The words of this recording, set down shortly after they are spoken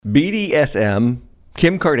BDSM,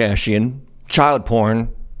 Kim Kardashian, child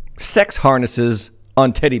porn, sex harnesses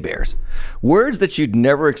on teddy bears. Words that you'd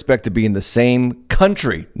never expect to be in the same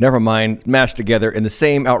country, never mind mashed together in the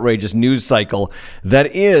same outrageous news cycle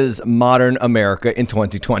that is modern America in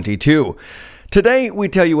 2022. Today, we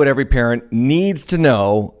tell you what every parent needs to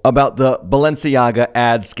know about the Balenciaga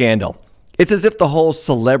ad scandal. It's as if the whole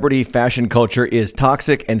celebrity fashion culture is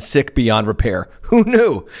toxic and sick beyond repair. Who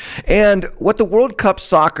knew? And what the World Cup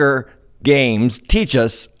soccer games teach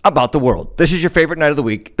us about the world. This is your favorite night of the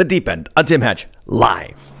week, The Deep End, on Tim Hatch,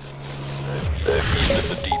 live.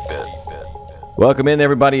 The Deep End. Welcome in,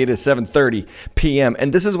 everybody. It is 7:30 p.m.,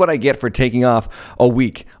 and this is what I get for taking off a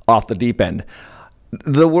week off the deep end.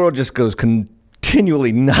 The world just goes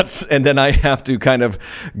continually nuts, and then I have to kind of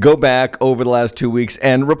go back over the last 2 weeks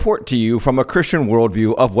and report to you from a Christian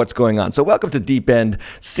worldview of what's going on. So welcome to Deep End,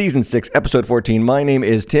 Season 6, Episode 14. My name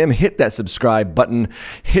is Tim. Hit that subscribe button,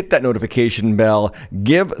 hit that notification bell,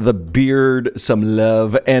 give the beard some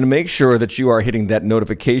love, and make sure that you are hitting that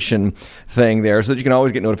notification thing there so that you can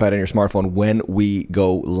always get notified on your smartphone when we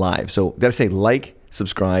go live. So did I say like,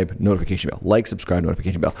 subscribe, notification bell. Like, subscribe,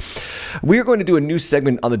 notification bell. We are going to do a new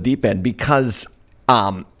segment on the deep end because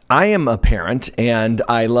I am a parent and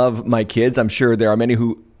I love my kids. I'm sure there are many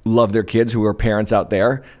who love their kids who are parents out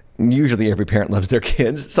there. Usually every parent loves their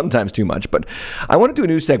kids, sometimes too much. But I want to do a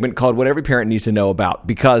new segment called What Every Parent Needs to Know About,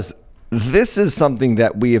 because this is something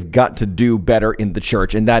that we have got to do better in the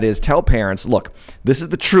church. And that is tell parents, look, this is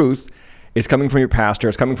the truth. It's coming from your pastor.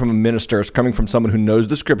 It's coming from a minister. It's coming from someone who knows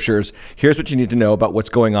the scriptures. Here's what you need to know about what's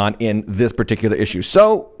going on in this particular issue.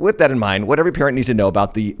 So with that in mind, what every parent needs to know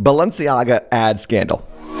about the Balenciaga ad scandal.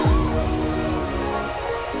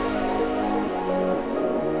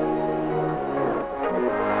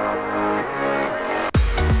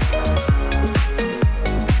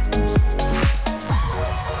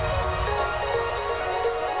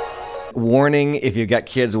 Warning, if you've got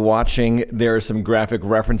kids watching, there are some graphic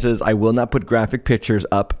references. I will not put graphic pictures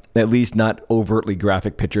up, at least not overtly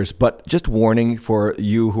graphic pictures, but just warning for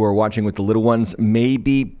you who are watching with the little ones,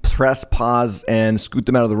 maybe press pause and scoot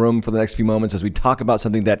them out of the room for the next few moments as we talk about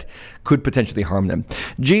something that could potentially harm them.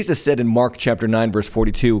 Jesus said in Mark chapter 9, verse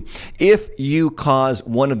 42, if you cause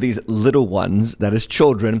one of these little ones, that is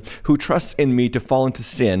children, who trusts in me to fall into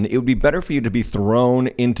sin, it would be better for you to be thrown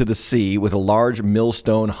into the sea with a large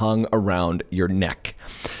millstone hung around your neck.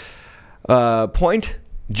 Point?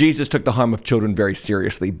 Jesus took the harm of children very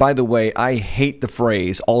seriously. By the way, I hate the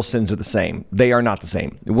phrase, all sins are the same. They are not the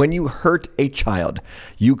same. When you hurt a child,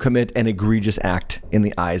 you commit an egregious act in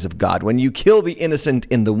the eyes of God. When you kill the innocent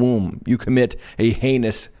in the womb, you commit a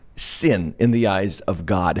heinous sin in the eyes of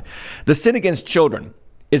God. The sin against children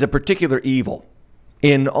is a particular evil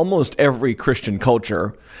in almost every Christian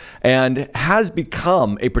culture and has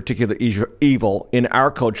become a particular evil in our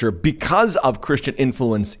culture because of Christian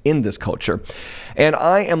influence in this culture. And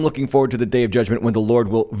I am looking forward to the day of judgment when the Lord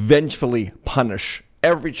will vengefully punish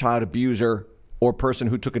every child abuser or person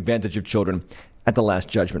who took advantage of children at the last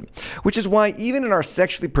judgment. Which is why even in our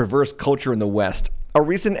sexually perverse culture in the West, a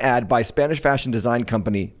recent ad by Spanish fashion design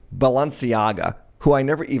company Balenciaga, who I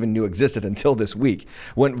never even knew existed until this week,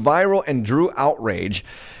 went viral and drew outrage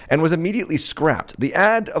and was immediately scrapped. The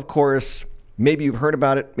ad, of course, maybe you've heard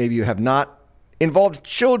about it, maybe you have not, involved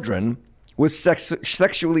children with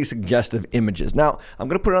sexually suggestive images. Now, I'm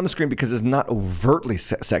going to put it on the screen because it's not overtly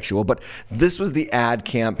sexual, but this was the ad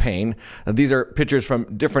campaign. These are pictures from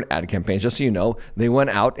different ad campaigns, just so you know. They went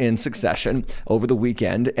out in succession over the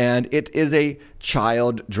weekend, and it is a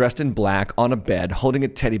child dressed in black on a bed holding a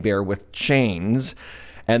teddy bear with chains,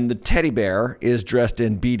 and the teddy bear is dressed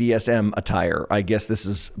in BDSM attire. I guess this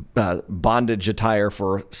is bondage attire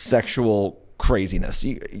for sexual craziness.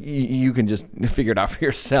 You can just figure it out for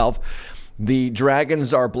yourself. The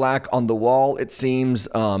dragons are black on the wall, it seems.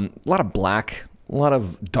 A lot of black, a lot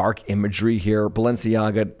of dark imagery here.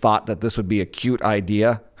 Balenciaga thought that this would be a cute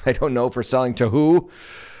idea. I don't know for selling to who,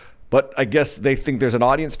 but I guess they think there's an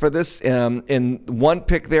audience for this. In one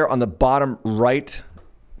pic there on the bottom right,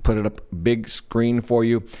 put it up big screen for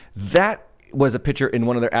you. That was a picture in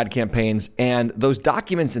one of their ad campaigns, and those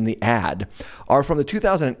documents in the ad are from the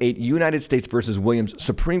 2008 United States versus Williams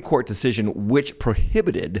Supreme Court decision, which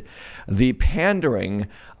prohibited the pandering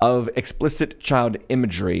of explicit child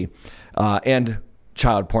imagery and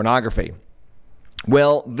child pornography.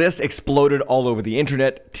 Well, this exploded all over the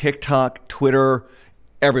internet, TikTok, Twitter,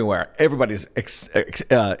 everywhere. Everybody's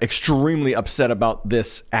extremely upset about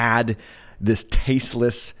this ad, this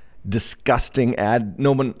tasteless, disgusting ad.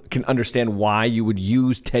 No one can understand why you would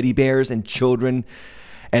use teddy bears and children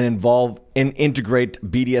and integrate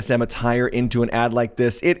BDSM attire into an ad like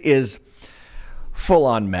this. It is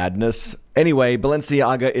full-on madness. Anyway,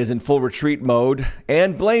 Balenciaga is in full retreat mode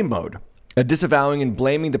and blame mode, disavowing and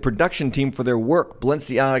blaming the production team for their work.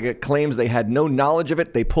 Balenciaga claims they had no knowledge of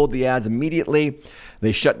it. They pulled the ads immediately.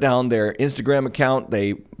 They shut down their Instagram account.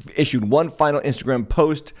 They issued one final Instagram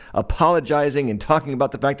post apologizing and talking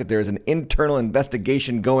about the fact that there's an internal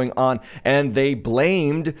investigation going on, and they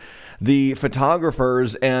blamed the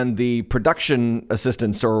photographers and the production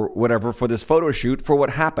assistants or whatever for this photo shoot for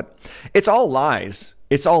what happened. It's all lies.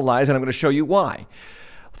 It's all lies, and I'm going to show you why.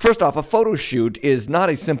 First off, a photo shoot is not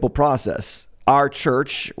a simple process. Our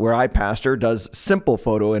church, where I pastor, does simple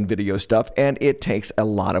photo and video stuff, and it takes a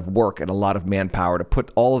lot of work and a lot of manpower to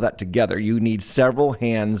put all of that together. You need several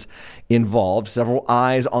hands involved, several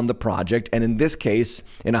eyes on the project, and in this case,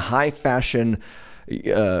 in a high fashion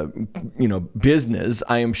business,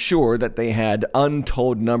 I am sure that they had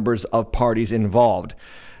untold numbers of parties involved.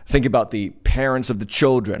 Think about the parents of the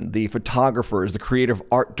children, the photographers, the creative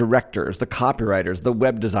art directors, the copywriters, the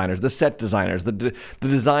web designers, the set designers, the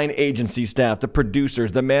design agency staff, the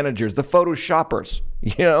producers, the managers, the photoshoppers,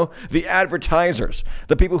 the advertisers,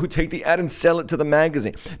 the people who take the ad and sell it to the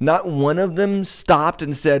magazine. Not one of them stopped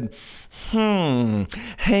and said,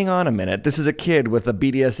 hang on a minute. This is a kid with a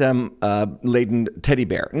BDSM-laden teddy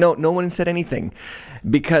bear. No one said anything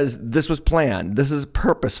because this was planned. This is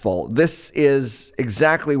purposeful. This is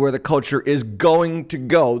exactly where the culture is going to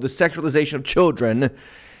go. The sexualization of children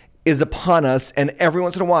is upon us, and every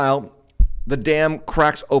once in a while, the dam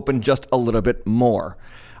cracks open just a little bit more.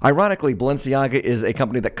 Ironically, Balenciaga is a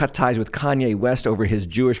company that cut ties with Kanye West over his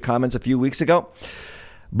Jewish comments a few weeks ago,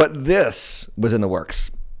 but this was in the works.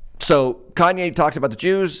 So Kanye talks about the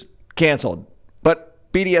Jews, canceled. But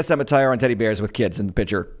BDSM attire on teddy bears with kids in the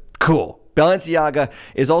picture, cool. Balenciaga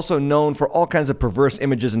is also known for all kinds of perverse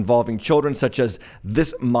images involving children, such as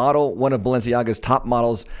this model, one of Balenciaga's top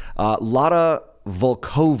models, Lada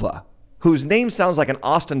Volkova, whose name sounds like an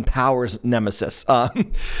Austin Powers nemesis.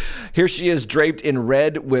 Here she is draped in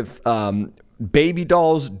red with baby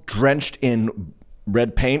dolls drenched in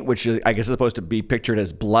red paint, which I guess is supposed to be pictured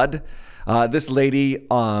as blood. This lady,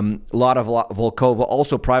 Lada Volkova,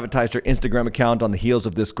 also privatized her Instagram account on the heels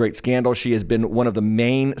of this great scandal. She has been one of the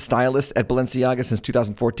main stylists at Balenciaga since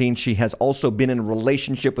 2014. She has also been in a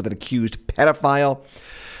relationship with an accused pedophile.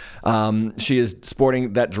 She is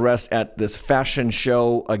sporting that dress at this fashion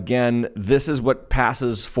show. Again, this is what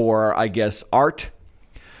passes for, I guess, art.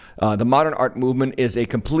 The modern art movement is a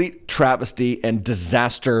complete travesty and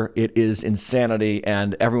disaster. It is insanity.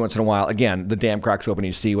 And every once in a while, again, the dam cracks open and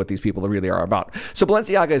you see what these people really are about. So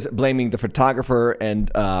Balenciaga is blaming the photographer and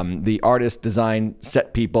the artist, design,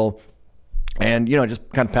 set people, and, just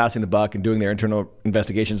kind of passing the buck and doing their internal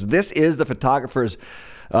investigations. This is the photographer's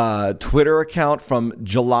Twitter account from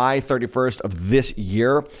July 31st of this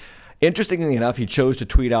year. Interestingly enough, he chose to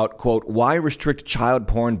tweet out, quote, "Why restrict child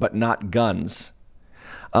porn but not guns?"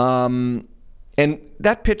 And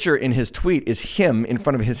that picture in his tweet is him in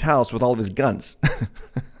front of his house with all of his guns.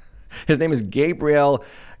 His name is Gabriel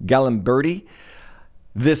Galimberti.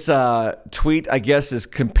 This tweet, I guess, is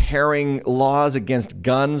comparing laws against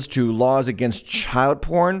guns to laws against child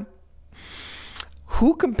porn.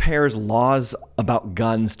 Who compares laws about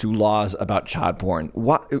guns to laws about child porn?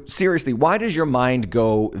 Seriously, why does your mind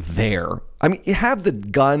go there? I mean, you have the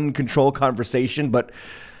gun control conversation, but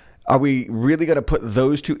are we really going to put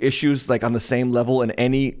those two issues like on the same level in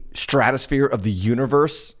any stratosphere of the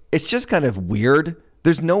universe? It's just kind of weird.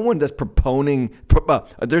 There's no one that's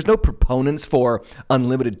there's no proponents for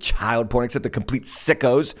unlimited child porn except the complete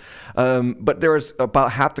sickos. But there's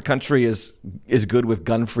about half the country is good with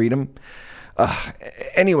gun freedom.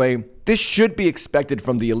 Anyway, this should be expected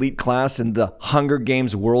from the elite class in the Hunger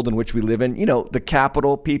Games world in which we live in. The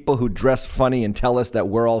Capitol people who dress funny and tell us that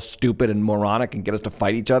we're all stupid and moronic and get us to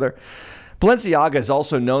fight each other. Balenciaga is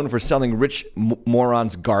also known for selling rich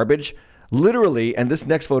morons garbage. Literally, and this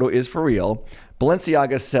next photo is for real,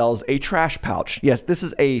 Balenciaga sells a trash pouch. Yes, this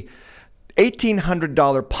is a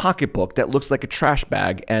 $1,800 pocketbook that looks like a trash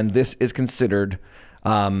bag, and this is considered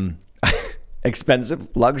expensive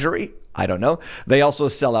luxury. I don't know. They also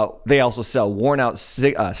sell worn out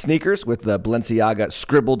sneakers with the Balenciaga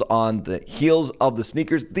scribbled on the heels of the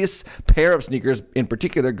sneakers. This pair of sneakers in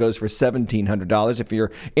particular goes for $1,700 if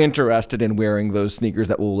you're interested in wearing those sneakers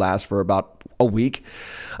that will last for about a week.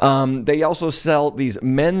 They also sell these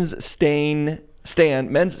men's Stan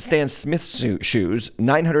Smith shoes,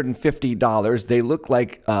 $950. They look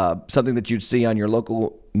like something that you'd see on your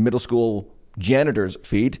local middle school janitor's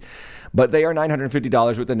feet, but they are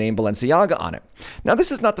 $950 with the name Balenciaga on it. Now,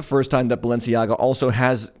 this is not the first time that Balenciaga also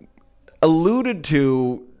has alluded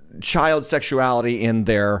to child sexuality in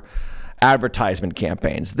their advertisement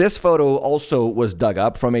campaigns. This photo also was dug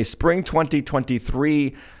up from a spring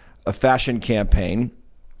 2023 fashion campaign.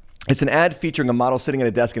 It's an ad featuring a model sitting at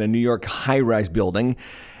a desk in a New York high-rise building.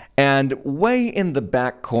 And way in the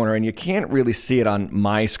back corner, and you can't really see it on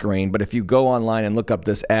my screen, but if you go online and look up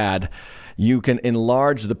this ad, you can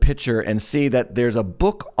enlarge the picture and see that there's a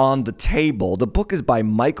book on the table. The book is by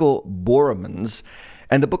Michael Boremans,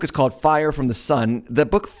 and the book is called Fire from the Sun. The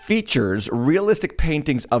book features realistic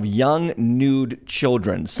paintings of young nude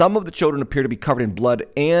children. Some of the children appear to be covered in blood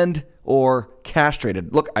and or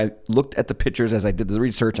castrated. Look, I looked at the pictures as I did the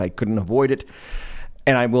research. I couldn't avoid it.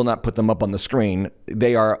 And I will not put them up on the screen.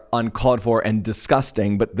 They are uncalled for and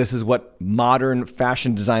disgusting, but this is what modern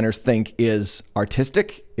fashion designers think is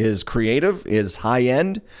artistic, is creative, is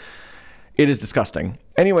high-end. It is disgusting.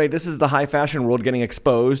 Anyway, this is the high fashion world getting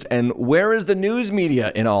exposed, and where is the news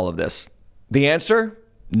media in all of this? The answer?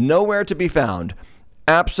 Nowhere to be found.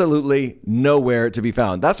 Absolutely nowhere to be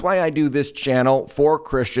found. That's why I do this channel for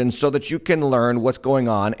Christians, so that you can learn what's going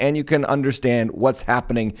on and you can understand what's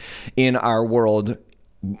happening in our world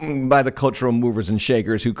by the cultural movers and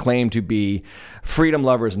shakers who claim to be freedom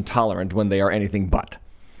lovers and tolerant when they are anything but.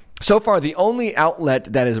 So far, the only outlet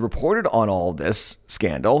that has reported on all this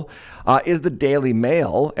scandal is the Daily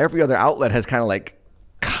Mail. Every other outlet has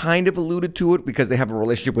kind of alluded to it because they have a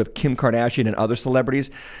relationship with Kim Kardashian and other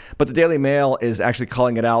celebrities. But the Daily Mail is actually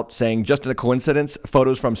calling it out, saying, just in a coincidence,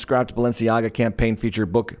 photos from scrapped Balenciaga campaign feature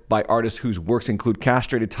book by artists whose works include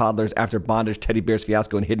castrated toddlers after bondage, teddy bears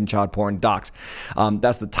fiasco, and hidden child porn docs.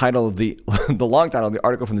 That's the title of the long title of the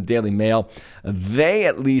article from the Daily Mail. They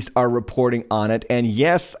at least are reporting on it. And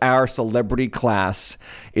yes, our celebrity class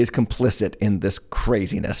is complicit in this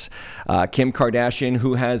craziness. Kim Kardashian,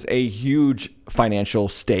 who has a huge financial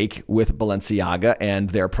stake with Balenciaga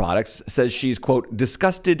and their products, says she's, quote,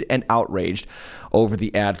 disgusted and outraged over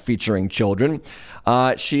the ad featuring children.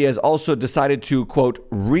 She has also decided to, quote,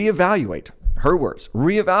 reevaluate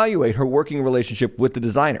her working relationship with the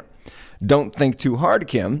designer. Don't think too hard,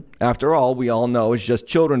 Kim. After all, we all know it's just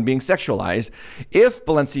children being sexualized. If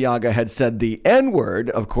Balenciaga had said the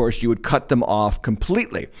N-word, of course, you would cut them off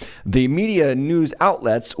completely. The media news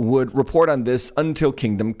outlets would report on this until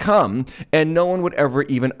kingdom come, and no one would ever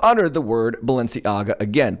even utter the word Balenciaga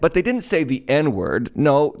again. But they didn't say the N-word.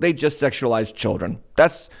 No, they just sexualized children.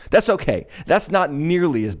 That's okay. That's not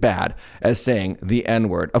nearly as bad as saying the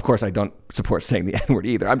N-word. Of course, I don't support saying the N-word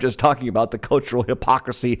either. I'm just talking about the cultural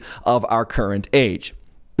hypocrisy of our current age.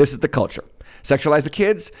 This is the culture. Sexualize the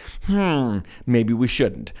kids? Maybe we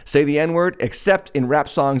shouldn't. Say the N-word, except in rap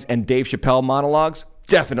songs and Dave Chappelle monologues?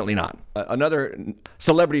 Definitely not. Another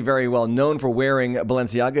celebrity very well known for wearing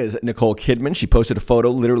Balenciaga is Nicole Kidman. She posted a photo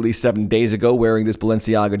literally 7 days ago wearing this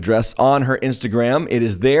Balenciaga dress on her Instagram. It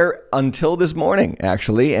is there until this morning,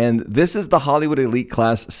 actually. And this is the Hollywood elite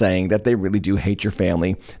class saying that they really do hate your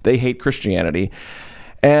family. They hate Christianity.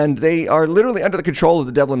 And they are literally under the control of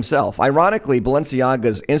the devil himself. Ironically,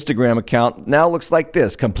 Balenciaga's Instagram account now looks like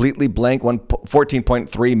this, completely blank,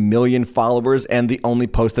 14.3 million followers, and the only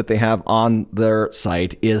post that they have on their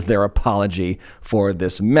site is their apology for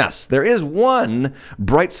this mess. There is one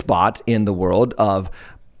bright spot in the world of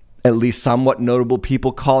at least somewhat notable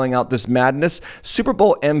people calling out this madness. Super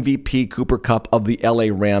Bowl MVP Cooper Kupp of the LA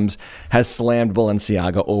Rams has slammed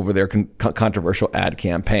Balenciaga over their controversial ad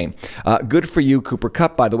campaign. Good for you, Cooper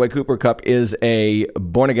Kupp. By the way, Cooper Kupp is a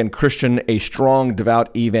born-again Christian, a strong,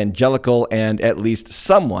 devout evangelical, and at least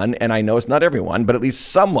someone, and I know it's not everyone, but at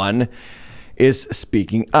least someone is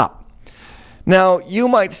speaking up. Now, you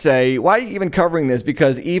might say, why are you even covering this?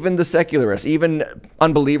 Because even the secularists, even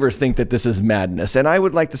unbelievers think that this is madness. And I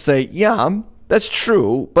would like to say, yeah, that's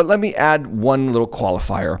true. But let me add one little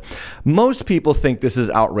qualifier. Most people think this is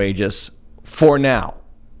outrageous for now.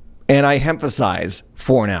 And I emphasize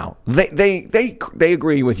for now. They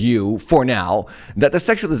agree with you for now that the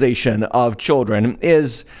sexualization of children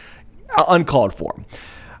is uncalled for.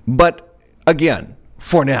 But again,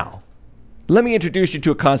 for now. Let me introduce you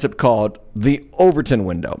to a concept called the Overton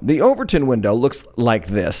window. The Overton window looks like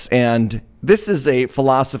this, and this is a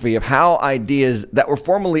philosophy of how ideas that were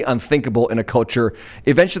formerly unthinkable in a culture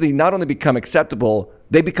eventually not only become acceptable,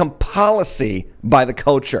 they become policy by the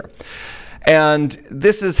culture. And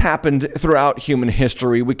this has happened throughout human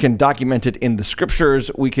history. We can document it in the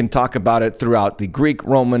scriptures. We can talk about it throughout the Greek,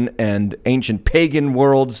 Roman, and ancient pagan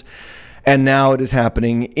worlds. And now it is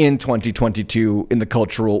happening in 2022 in the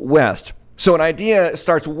cultural West. So an idea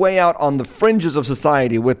starts way out on the fringes of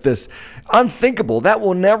society with this unthinkable, that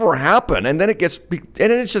will never happen. And then it just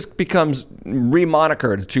becomes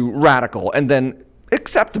remonikered to radical and then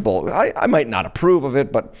acceptable. I might not approve of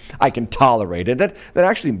it, but I can tolerate it. That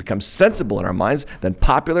actually becomes sensible in our minds, then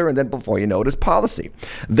popular, and then before you know it, is policy.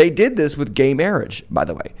 They did this with gay marriage, by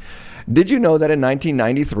the way. Did you know that in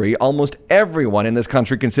 1993, almost everyone in this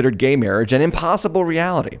country considered gay marriage an impossible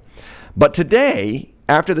reality? But today,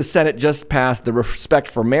 after the Senate just passed the Respect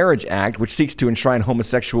for Marriage Act, which seeks to enshrine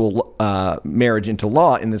homosexual marriage into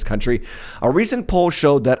law in this country, a recent poll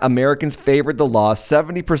showed that Americans favored the law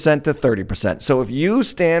 70% to 30%. So if you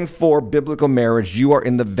stand for biblical marriage, you are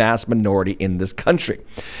in the vast minority in this country.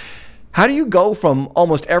 How do you go from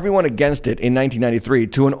almost everyone against it in 1993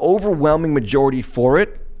 to an overwhelming majority for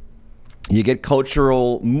it? You get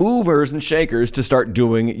cultural movers and shakers to start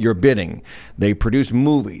doing your bidding. They produce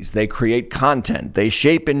movies, they create content, they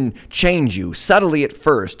shape and change you subtly at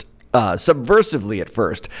first, subversively at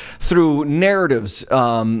first, through narratives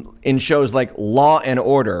in shows like Law and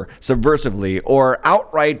Order, subversively, or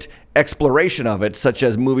outright exploration of it, such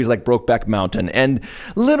as movies like Brokeback Mountain. And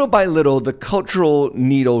little by little, the cultural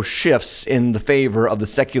needle shifts in the favor of the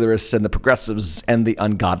secularists and the progressives and the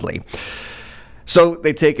ungodly. So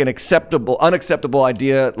they take an unacceptable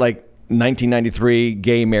idea like 1993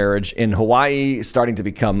 gay marriage in Hawaii starting to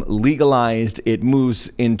become legalized. It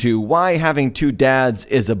moves into why having two dads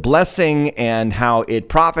is a blessing and how it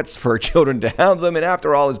profits for children to have them. And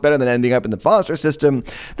after all, it's better than ending up in the foster system.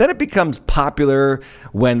 Then it becomes popular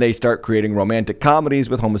when they start creating romantic comedies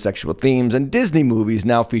with homosexual themes. And Disney movies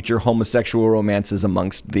now feature homosexual romances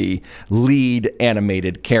amongst the lead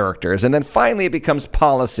animated characters. And then finally, it becomes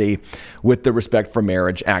policy with the Respect for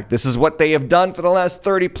Marriage Act. This is what they have done for the last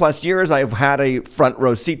 30 plus years. I've had a front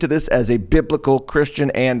row seat to this as a biblical Christian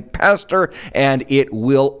and pastor, and it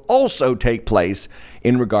will also take place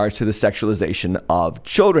in regards to the sexualization of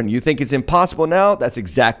children. You think it's impossible now? That's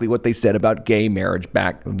exactly what they said about gay marriage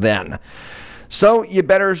back then. So you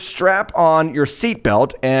better strap on your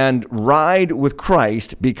seatbelt and ride with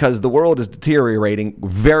Christ, because the world is deteriorating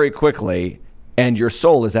very quickly and your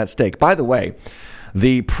soul is at stake. By the way,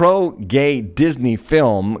 the pro-gay Disney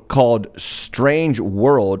film called Strange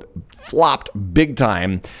World flopped big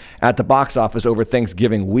time at the box office over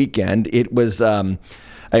Thanksgiving weekend. It was a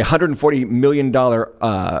 $140 million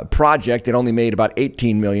project. It only made about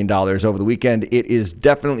 $18 million over the weekend. It is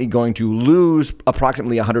definitely going to lose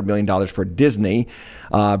approximately $100 million for Disney.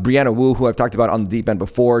 Brianna Wu, who I've talked about on the Deep End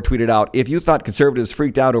before, tweeted out, if you thought conservatives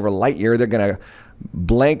freaked out over Lightyear, they're going to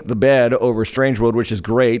blank the bed over Strange World, which is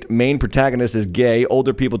great. Main protagonist is gay.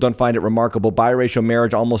 Older people don't find it remarkable. Biracial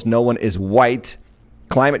marriage, almost no one is white.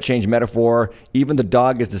 Climate change metaphor, even the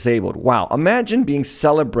dog is disabled. Wow, imagine being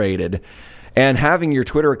celebrated and having your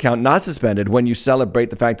Twitter account not suspended when you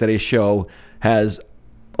celebrate the fact that a show has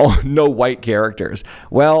no white characters.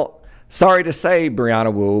 Well, sorry to say,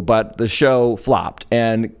 Brianna Wu, but the show flopped,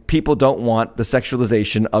 and people don't want the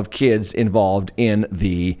sexualization of kids involved in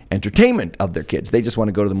the entertainment of their kids. They just want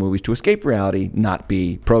to go to the movies to escape reality, not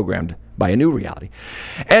be programmed by a new reality.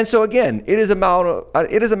 And so again, it is a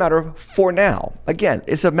matter of for now. Again,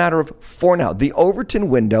 it's a matter of for now. The Overton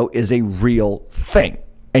window is a real thing.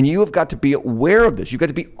 And you have got to be aware of this. You've got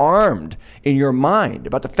to be armed in your mind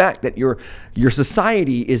about the fact that your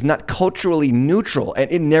society is not culturally neutral, and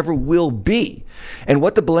it never will be. And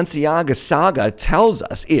what the Balenciaga saga tells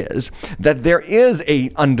us is that there is a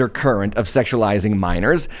undercurrent of sexualizing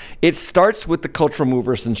minors. It starts with the cultural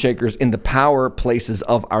movers and shakers in the power places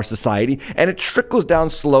of our society, and it trickles down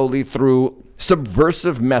slowly through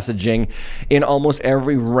subversive messaging in almost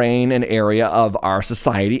every reign and area of our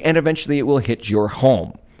society, and eventually it will hit your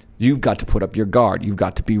home. You've got to put up your guard. You've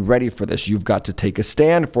got to be ready for this. You've got to take a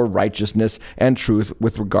stand for righteousness and truth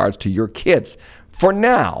with regards to your kids. For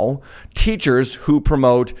now, teachers who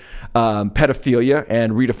promote pedophilia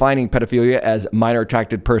and redefining pedophilia as minor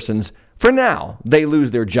attracted persons, for now, they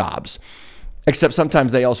lose their jobs. Except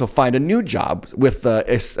sometimes they also find a new job with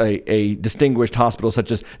a distinguished hospital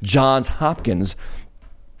such as Johns Hopkins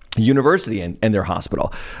University and their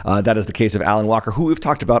hospital. That is the case of Alan Walker, who we've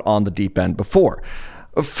talked about on the Deep End before.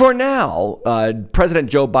 For now, President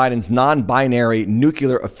Joe Biden's non-binary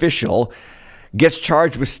nuclear official gets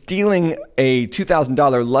charged with stealing a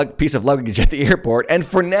 $2,000 piece of luggage at the airport. And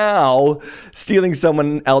for now, stealing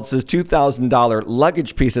someone else's $2,000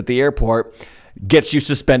 luggage piece at the airport gets you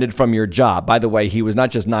suspended from your job. By the way, he was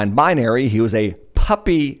not just non-binary, he was a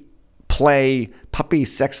puppy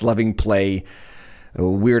sex-loving play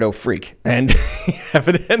weirdo freak. And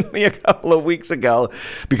evidently a couple of weeks ago,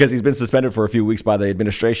 because he's been suspended for a few weeks by the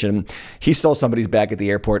administration, he stole somebody's bag at the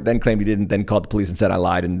airport, then claimed he didn't, then called the police and said, I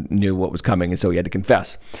lied, and knew what was coming, and so he had to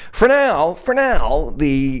confess. For now,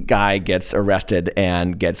 the guy gets arrested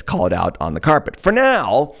and gets called out on the carpet. For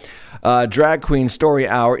now, Drag Queen Story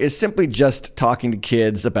Hour is simply just talking to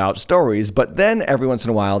kids about stories, but then every once in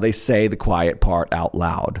a while they say the quiet part out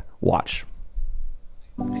loud. Watch.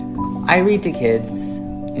 I read to kids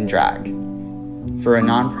in drag for a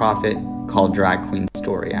nonprofit called Drag Queen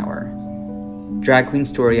Story Hour. Drag Queen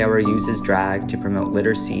Story Hour uses drag to promote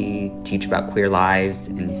literacy, teach about queer lives,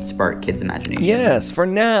 and spark kids' imagination. Yes, for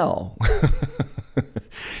now.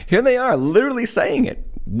 Here they are, literally saying it.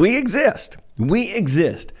 We exist. We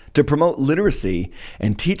exist to promote literacy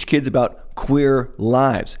and teach kids about queer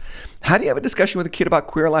lives. How do you have a discussion with a kid about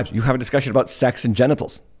queer lives? You have a discussion about sex and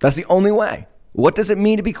genitals. That's the only way. What does it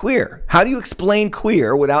mean to be queer? How do you explain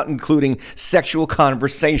queer without including sexual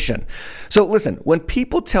conversation? So listen, when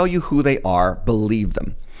people tell you who they are, believe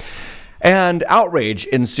them. And outrage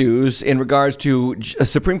ensues in regards to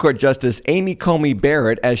Supreme Court Justice Amy Coney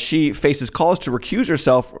Barrett as she faces calls to recuse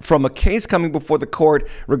herself from a case coming before the court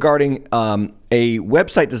regarding a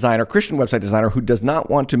website designer, Christian website designer, who does not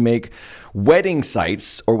want to make wedding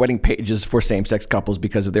sites or wedding pages for same-sex couples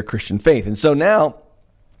because of their Christian faith. And so now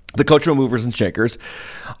the cultural movers and shakers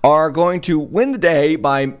are going to win the day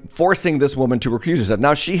by forcing this woman to recuse herself.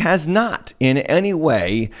 Now, she has not in any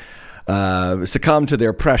way succumbed to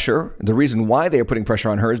their pressure. The reason why they are putting pressure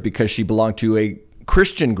on her is because she belonged to a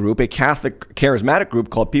Christian group, a Catholic charismatic group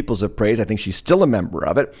called Peoples of Praise. I think she's still a member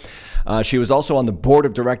of it. She was also on the board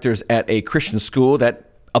of directors at a Christian school that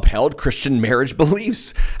upheld Christian marriage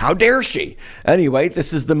beliefs. How dare she? Anyway,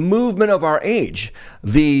 this is the movement of our age.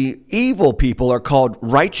 The evil people are called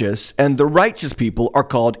righteous, and the righteous people are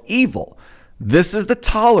called evil. This is the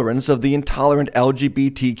tolerance of the intolerant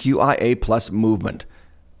LGBTQIA plus movement.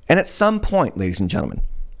 And at some point, ladies and gentlemen,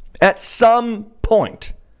 at some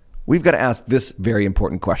point, we've got to ask this very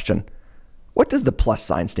important question. What does the plus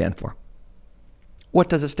sign stand for? What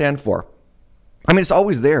does it stand for? I mean, it's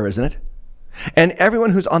always there, isn't it? And everyone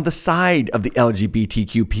who's on the side of the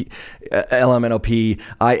LGBTQ, LMNOP,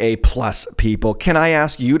 IA plus people, can I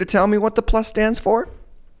ask you to tell me what the plus stands for?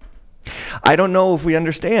 I don't know if we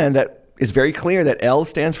understand that it's very clear that L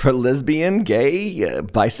stands for lesbian, gay,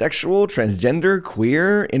 bisexual, transgender,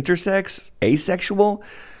 queer, intersex, asexual.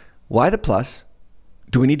 Why the plus?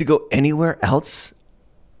 Do we need to go anywhere else?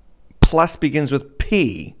 Plus begins with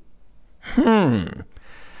P.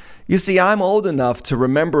 You see, I'm old enough to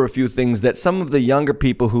remember a few things that some of the younger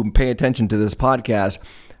people who pay attention to this podcast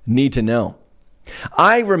need to know.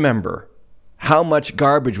 I remember how much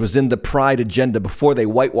garbage was in the Pride agenda before they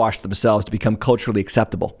whitewashed themselves to become culturally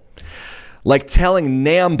acceptable. Like telling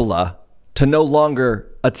NAMBLA to no longer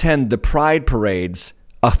attend the Pride parades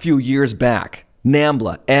a few years back.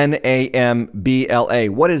 NAMBLA, N-A-M-B-L-A.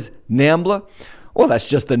 What is NAMBLA? Well, that's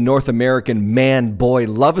just the North American Man-Boy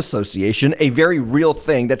Love Association, a very real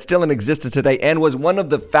thing that's still in existence today and was one of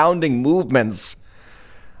the founding movements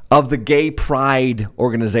of the Gay Pride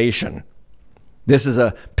organization. This is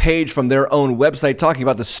a page from their own website talking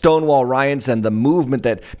about the Stonewall riots and the movement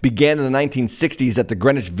that began in the 1960s at the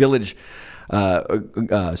Greenwich Village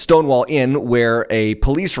Stonewall Inn, where a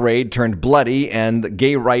police raid turned bloody and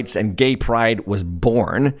gay rights and gay pride was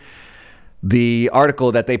born. The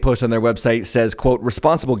article that they post on their website says, quote,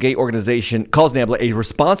 responsible gay organization, calls NAMBLA a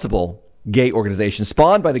responsible gay organization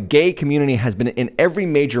spawned by the gay community, has been in every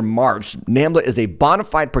major march. NAMBLA is a bona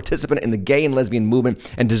fide participant in the gay and lesbian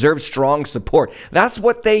movement and deserves strong support. That's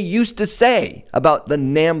what they used to say about the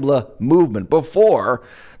NAMBLA movement before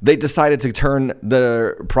they decided to turn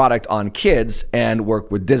the product on kids and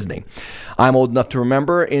work with Disney. I'm old enough to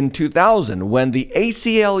remember in 2000 when the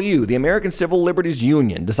ACLU, the American Civil Liberties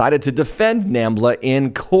Union, decided to defend NAMBLA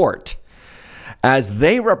in court as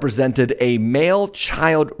they represented a male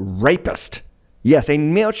child rapist. Yes, a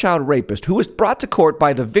male child rapist who was brought to court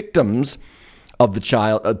by the victims of the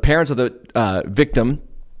child, parents of the victim,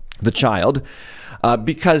 the child,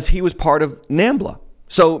 because he was part of NAMBLA.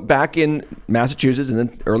 So back in Massachusetts in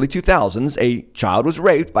the early 2000s, a child was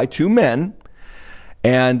raped by two men,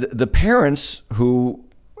 and the parents who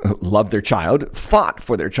loved their child fought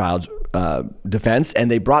for their child's defense,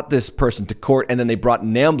 and they brought this person to court, and then they brought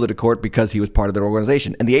NAMBLA to court because he was part of their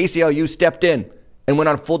organization. And the ACLU stepped in and went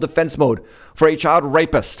on full defense mode for a child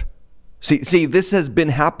rapist. See, this has been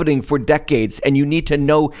happening for decades, and you need to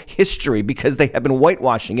know history because they have been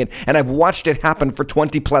whitewashing it, and I've watched it happen for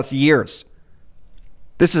 20 plus years.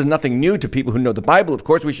 This is nothing new to people who know the Bible. Of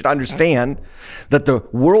course, we should understand that the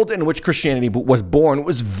world in which Christianity was born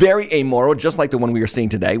was very amoral, just like the one we are seeing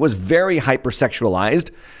today, was very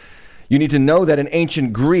hypersexualized. You need to know that in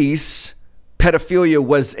ancient Greece, pedophilia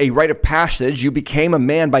was a rite of passage. You became a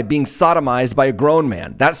man by being sodomized by a grown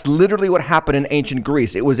man. That's literally what happened in ancient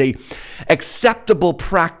Greece. It was a acceptable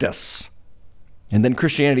practice. And then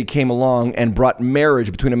Christianity came along and brought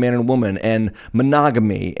marriage between a man and a woman and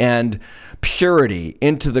monogamy and purity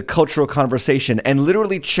into the cultural conversation and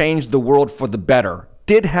literally changed the world for the better.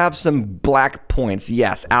 Did have some black points,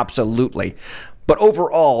 yes, absolutely. But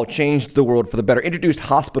overall changed the world for the better. Introduced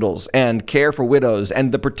hospitals and care for widows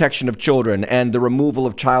and the protection of children and the removal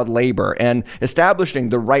of child labor and establishing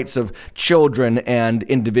the rights of children and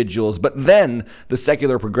individuals. But then the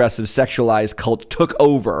secular progressive sexualized cult took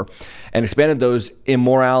over and expanded those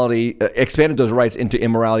rights into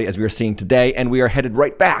immorality as we are seeing today. And we are headed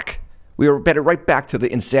right back. We are headed right back to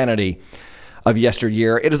the insanity of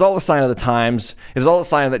yesteryear. It is all a sign of the times. It is all a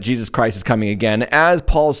sign that Jesus Christ is coming again. As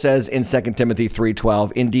Paul says in 2 Timothy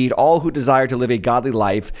 3:12, indeed, all who desire to live a godly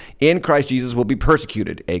life in Christ Jesus will be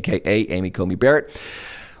persecuted, aka Amy Coney Barrett,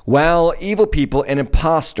 while evil people and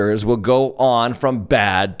imposters will go on from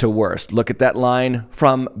bad to worse. Look at that line,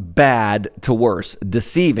 from bad to worse,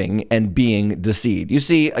 deceiving and being deceived. You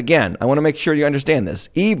see, again, I want to make sure you understand this.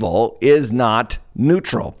 Evil is not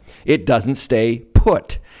neutral. It doesn't stay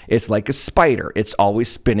put. It's like a spider. It's always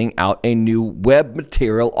spinning out a new web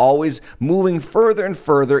material, always moving further and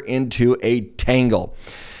further into a tangle.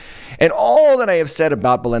 And all that I have said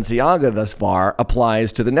about Balenciaga thus far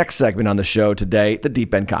applies to the next segment on the show today, the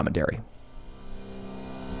Deep End Commentary.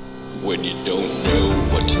 When you don't know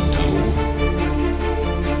what to know,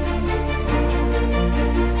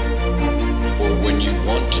 or when you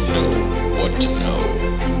want to know what to know.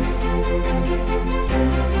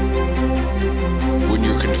 When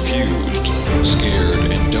you're confused, scared,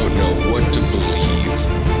 and don't know what to believe,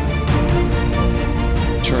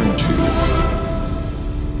 turn to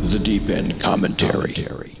the Deep End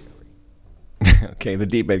Commentary. Okay, the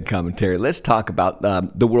Deep End Commentary. Let's talk about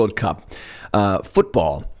the World Cup.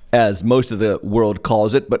 Football, as most of the world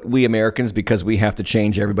calls it, but we Americans, because we have to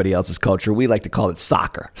change everybody else's culture, we like to call it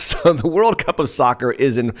soccer. So the World Cup of soccer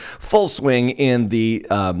is in full swing in the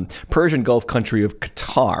Persian Gulf country of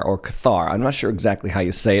Qatar, or Qatar. I'm not sure exactly how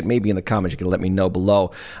you say it. Maybe in the comments you can let me know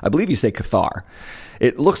below. I believe you say Qatar.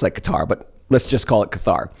 It looks like Qatar, but let's just call it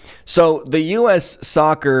Qatar. So the U.S.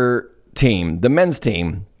 soccer team, the men's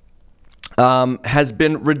team, has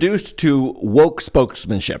been reduced to woke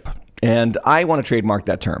spokesmanship. And I want to trademark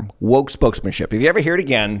that term, woke spokesmanship. If you ever hear it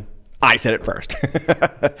again, I said it first.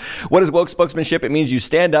 What is woke spokesmanship? It means you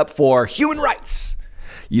stand up for human rights.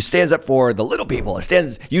 You stand up for the little people.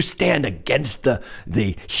 You stand against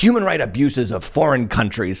the human right abuses of foreign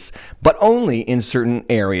countries, but only in certain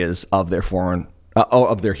areas of their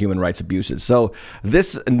human rights abuses. So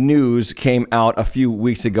this news came out a few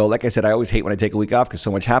weeks ago. Like I said, I always hate when I take a week off because so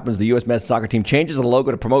much happens. The U.S. men's soccer team changes the logo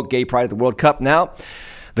to promote gay pride at the World Cup. Now,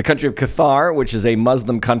 the country of Qatar, which is a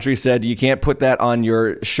Muslim country, said you can't put that on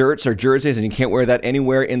your shirts or jerseys and you can't wear that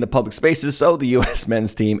anywhere in the public spaces. So the U.S.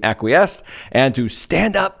 men's team acquiesced, and to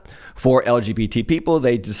stand up for LGBT people,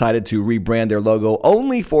 they decided to rebrand their logo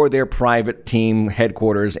only for their private team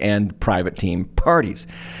headquarters and private team parties.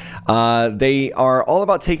 They are all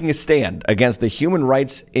about taking a stand against the human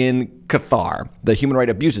rights in Qatar, the human right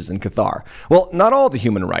abuses in Qatar. Well, not all the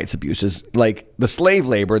human rights abuses, like the slave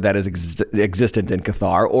labor that is existent in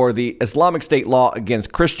Qatar or the Islamic State law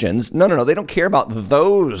against Christians. No, they don't care about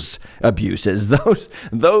those abuses.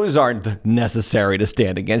 Those aren't necessary to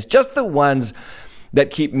stand against, just the ones that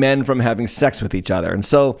keep men from having sex with each other. And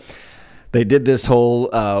so they did this whole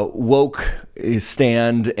woke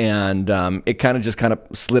stand, and it kind of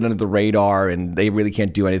slid under the radar, and they really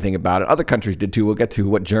can't do anything about it. Other countries did too. We'll get to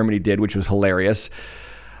what Germany did, which was hilarious.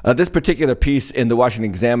 This particular piece in the Washington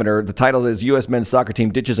Examiner, the title is U.S. men's soccer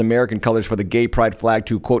team ditches American colors for the gay pride flag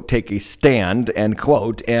to, quote, take a stand, end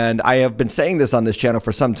quote. And I have been saying this on this channel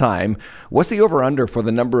for some time. What's the over-under for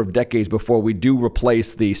the number of decades before we do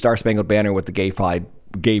replace the Star-Spangled Banner with the gay pride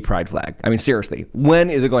flag? I mean, seriously, when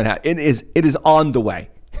is it going to happen? It is on the way.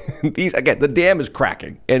 The dam is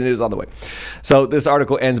cracking, and it is on the way. So this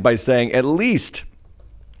article ends by saying at least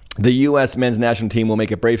the U.S. men's national team will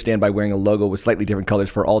make a brave stand by wearing a logo with slightly different colors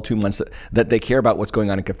for all 2 months that they care about what's going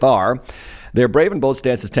on in Qatar. Their brave and bold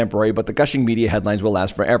stance is temporary, but the gushing media headlines will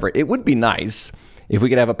last forever. It would be nice If we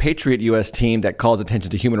could have a Patriot U.S. team that calls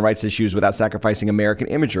attention to human rights issues without sacrificing American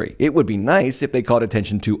imagery. It would be nice if they called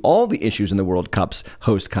attention to all the issues in the World Cup's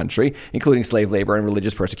host country, including slave labor and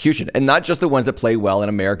religious persecution, and not just the ones that play well in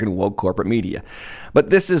American woke corporate media.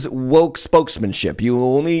 But this is woke spokesmanship. You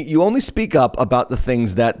only speak up about the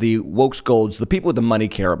things that the woke scolds, the people with the money,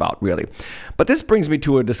 care about, really. But this brings me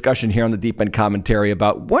to a discussion here on the Deep End Commentary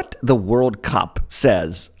about what the World Cup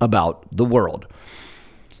says about the world.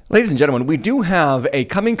 Ladies and gentlemen, we do have a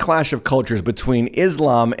coming clash of cultures between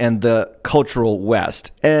Islam and the cultural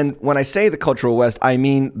West. And when I say the cultural West, I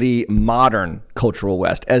mean the modern cultural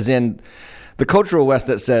West, as in the cultural West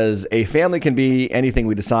that says a family can be anything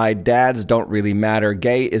we decide, dads don't really matter,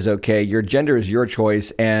 gay is okay, your gender is your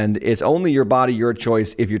choice, and it's only your body, your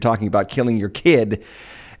choice if you're talking about killing your kid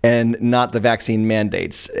and not the vaccine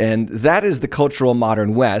mandates. And that is the cultural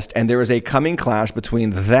modern West, and there is a coming clash between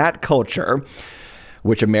that culture,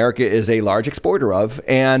 which America is a large exporter of,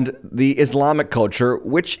 and the Islamic culture,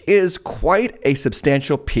 which is quite a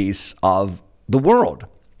substantial piece of the world.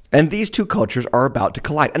 And these two cultures are about to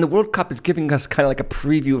collide. And the World Cup is giving us kind of like a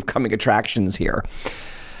preview of coming attractions here.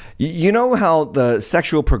 You know how the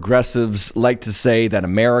sexual progressives like to say that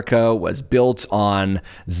America was built on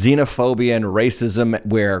xenophobia and racism,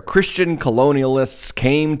 where Christian colonialists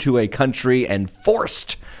came to a country and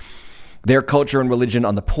forced their culture and religion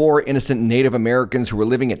on the poor, innocent Native Americans who were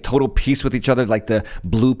living at total peace with each other, like the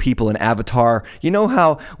blue people in Avatar. You know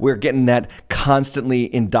how we're getting that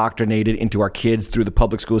constantly indoctrinated into our kids through the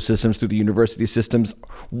public school systems, through the university systems?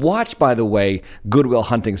 Watch, by the way, Good Will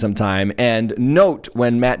Hunting sometime, and note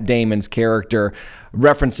when Matt Damon's character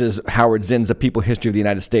references Howard Zinn's A People History of the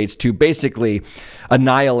United States to basically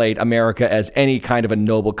annihilate America as any kind of a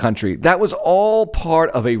noble country. That was all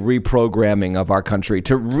part of a reprogramming of our country,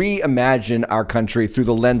 to reimagine our country through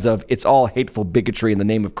the lens of it's all hateful bigotry in the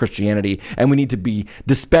name of Christianity, and we need to be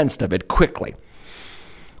dispensed of it quickly.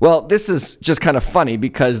 Well, this is just kind of funny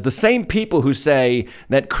because the same people who say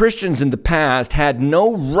that Christians in the past had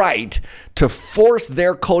no right to force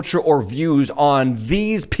their culture or views on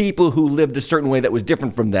these people who lived a certain way that was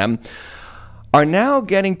different from them are now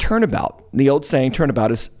getting turnabout. The old saying,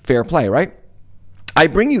 turnabout is fair play, right? I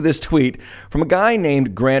bring you this tweet from a guy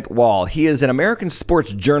named Grant Wahl. He is an American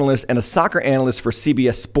sports journalist and a soccer analyst for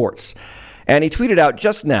CBS Sports. And he tweeted out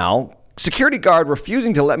just now, security guard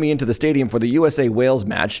refusing to let me into the stadium for the USA-Wales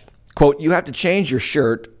match. Quote, you have to change your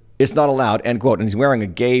shirt. It's not allowed, end quote. And he's wearing a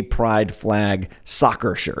gay pride flag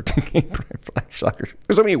soccer shirt. Gay pride flag soccer shirt.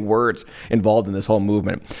 There's so many words involved in this whole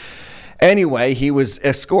movement. Anyway, he was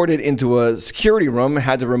escorted into a security room,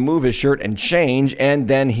 had to remove his shirt and change, and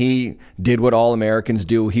then he did what all Americans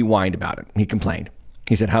do. He whined about it. He complained.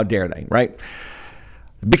 He said, how dare they, right?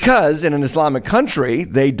 Because in an Islamic country,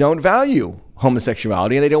 they don't value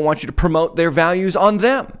homosexuality, and they don't want you to promote their values on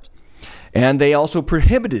them. And they also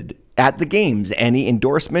prohibited at the games any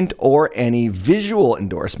endorsement or any visual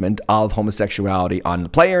endorsement of homosexuality on the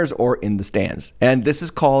players or in the stands. And this is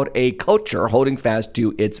called a culture holding fast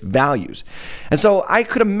to its values. And so I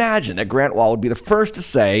could imagine that Grant Wahl would be the first to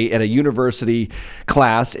say at a university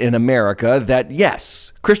class in America that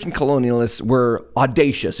yes, Christian colonialists were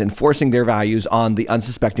audacious in forcing their values on the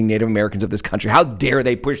unsuspecting Native Americans of this country. How dare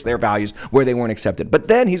they push their values where they weren't accepted? But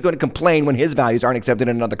then he's going to complain when his values aren't accepted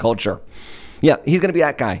in another culture. Yeah, he's going to be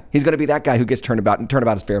that guy. He's going to be that guy who gets turned about, and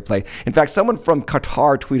turnabout is fair play. In fact, someone from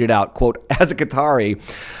Qatar tweeted out, quote, as a Qatari,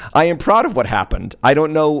 I am proud of what happened. I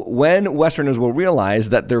don't know when Westerners will realize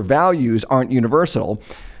that their values aren't universal.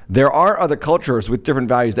 There are other cultures with different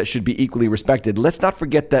values that should be equally respected. Let's not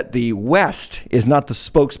forget that the West is not the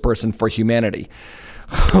spokesperson for humanity.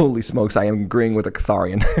 Holy smokes, I am agreeing with a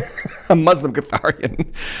Catharian, a Muslim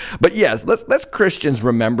Catharian. But yes, let's Christians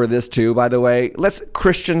remember this too, by the way. Let's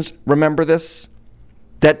Christians remember this,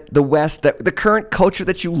 that the West, that the current culture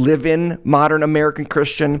that you live in, modern American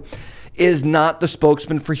Christian, is not the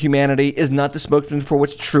spokesman for humanity, is not the spokesman for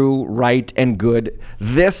what's true, right, and good.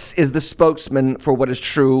 This is the spokesman for what is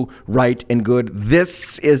true, right, and good.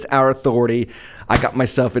 This is our authority. I got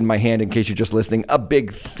myself in my hand, in case you're just listening, a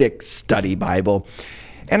big, thick study Bible.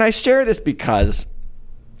 And I share this because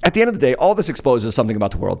at the end of the day, all this exposes something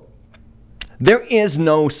about the world. There is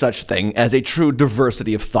no such thing as a true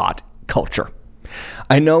diversity of thought culture.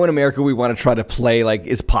 I know in America we want to try to play like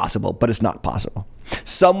it's possible, but it's not possible.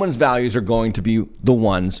 Someone's values are going to be the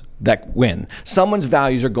ones that win. Someone's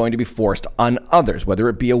values are going to be forced on others, whether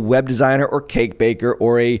it be a web designer or cake baker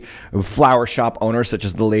or a flower shop owner, such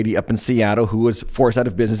as the lady up in Seattle who was forced out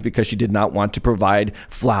of business because she did not want to provide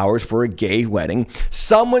flowers for a gay wedding.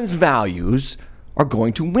 Someone's values are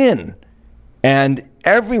going to win. And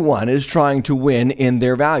everyone is trying to win in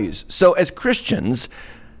their values. So as Christians,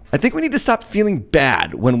 I think we need to stop feeling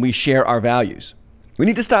bad when we share our values. We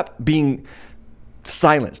need to stop being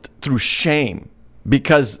silenced through shame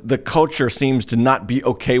because the culture seems to not be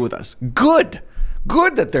okay with us. Good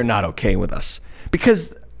that they're not okay with us.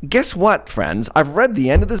 Because guess what, friends? I've read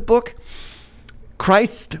the end of this book.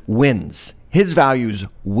 Christ wins. His values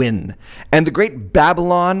win. And the great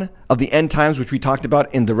Babylon of the end times, which we talked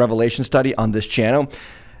about in the Revelation study on this channel,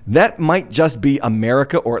 that might just be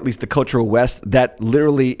America, or at least the cultural West, that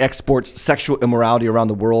literally exports sexual immorality around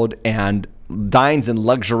the world and dines in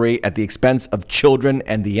luxury at the expense of children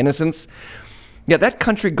and the innocents. Yeah, that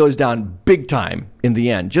country goes down big time in the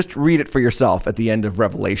end. Just read it for yourself at the end of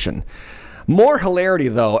Revelation. More hilarity,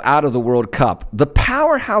 though, out of the World Cup. The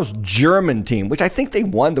powerhouse German team, which I think they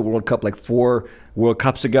won the World Cup like 4 World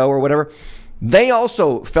Cups ago or whatever, they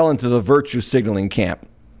also fell into the virtue signaling camp.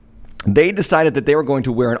 They decided that they were going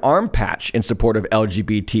to wear an arm patch in support of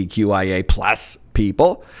LGBTQIA plus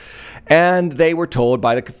people. And they were told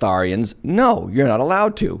by the Catharians, no, you're not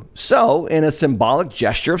allowed to. So, in a symbolic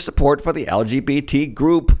gesture of support for the LGBT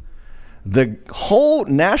group, the whole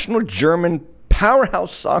national German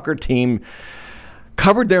powerhouse soccer team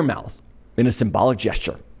covered their mouth in a symbolic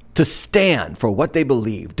gesture to stand for what they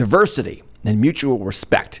believe, diversity and mutual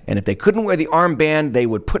respect. And if they couldn't wear the armband, they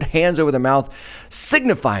would put hands over their mouth,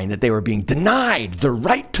 signifying that they were being denied the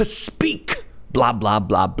right to speak. Blah, blah,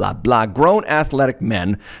 blah, blah, blah. Grown athletic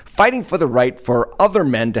men fighting for the right for other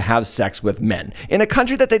men to have sex with men in a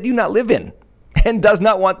country that they do not live in and does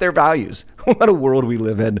not want their values. What a world we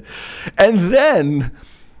live in. And then,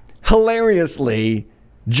 hilariously,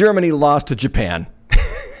 Germany lost to Japan.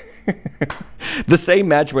 The same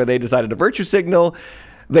match where they decided to virtue signal,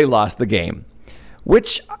 they lost the game.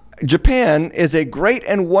 Which Japan is a great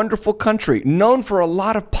and wonderful country, known for a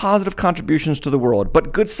lot of positive contributions to the world,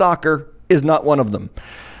 but good soccer is not one of them.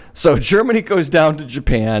 So Germany goes down to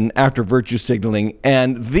Japan after virtue signaling,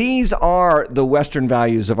 and these are the Western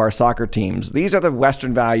values of our soccer teams. These are the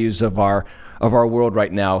Western values of our world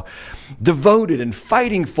right now, devoted and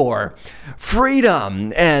fighting for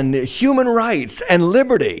freedom and human rights and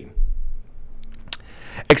liberty.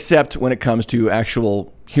 Except when it comes to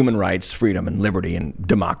actual human rights, freedom, and liberty and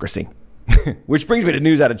democracy. Which brings me to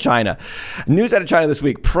news out of China. News out of China this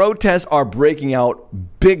week. Protests are breaking out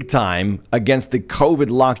big time against the COVID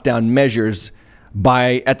lockdown measures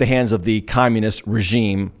at the hands of the communist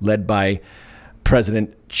regime led by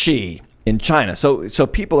President Xi in China. So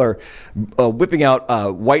people are whipping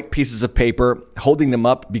out white pieces of paper, holding them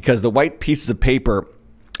up because the white pieces of paper,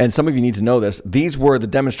 and some of you need to know this, these were the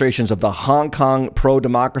demonstrations of the Hong Kong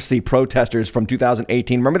pro-democracy protesters from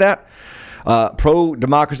 2018. Remember that?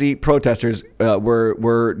 Pro-democracy protesters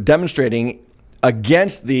were demonstrating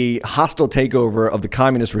against the hostile takeover of the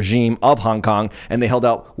communist regime of Hong Kong, and they held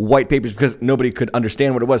out white papers because nobody could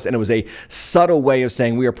understand what it was, and it was a subtle way of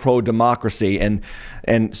saying we are pro-democracy.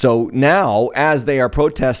 And so now, as they are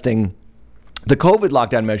protesting the COVID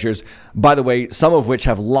lockdown measures, by the way, some of which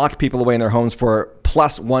have locked people away in their homes for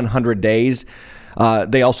plus 100 days,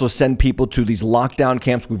 they also send people to these lockdown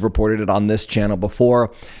camps. We've reported it on this channel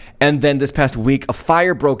before. And then this past week, a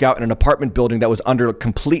fire broke out in an apartment building that was under a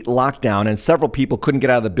complete lockdown, and several people couldn't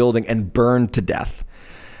get out of the building and burned to death.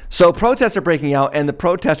 So protests are breaking out, and the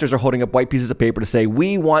protesters are holding up white pieces of paper to say,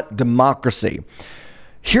 we want democracy.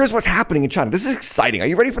 Here's what's happening in China. This is exciting. Are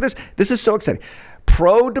you ready for this? This is so exciting.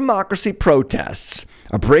 Pro-democracy protests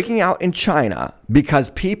are breaking out in China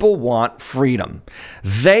because people want freedom.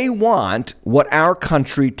 They want what our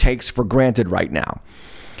country takes for granted right now.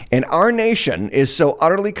 And our nation is so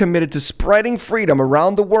utterly committed to spreading freedom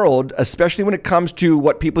around the world, especially when it comes to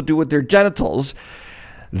what people do with their genitals,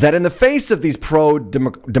 that in the face of these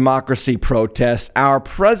pro-democracy protests, our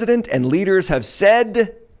president and leaders have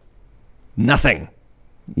said nothing.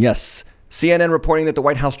 Yes, CNN reporting that the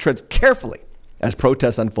White House treads carefully as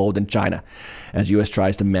protests unfold in China, as U.S.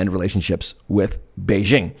 tries to mend relationships with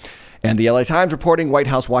Beijing. And the LA Times reporting White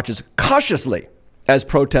House watches cautiously as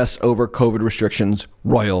protests over COVID restrictions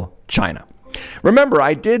roil China. Remember,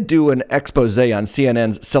 I did do an expose on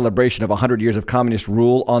CNN's celebration of 100 years of communist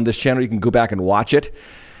rule on this channel. You can go back and watch it.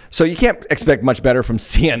 So you can't expect much better from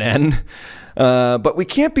CNN. But we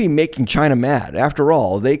can't be making China mad. After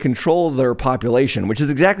all, they control their population, which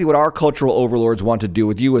is exactly what our cultural overlords want to do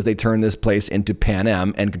with you as they turn this place into Pan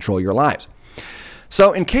Am and control your lives.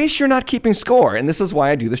 So in case you're not keeping score, and this is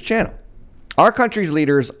why I do this channel, Our country's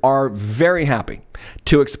leaders are very happy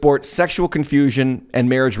to export sexual confusion and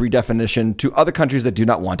marriage redefinition to other countries that do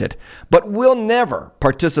not want it, but will never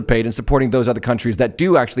participate in supporting those other countries that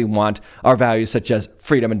do actually want our values such as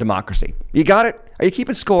freedom and democracy. You got it? Are you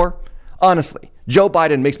keeping score? Honestly, Joe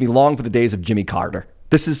Biden makes me long for the days of Jimmy Carter.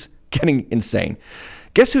 This is getting insane.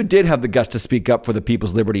 Guess who did have the guts to speak up for the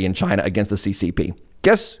people's liberty in China against the CCP?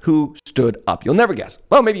 Guess who stood up? You'll never guess.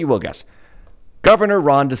 Well, maybe you will guess. Governor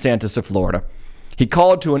Ron DeSantis of Florida. He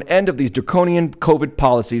called to an end of these draconian COVID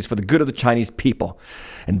policies for the good of the Chinese people.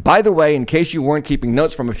 And by the way, in case you weren't keeping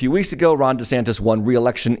notes from a few weeks ago, Ron DeSantis won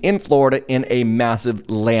re-election in Florida in a massive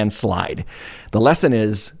landslide. The lesson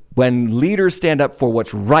is, when leaders stand up for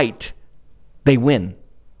what's right, they win.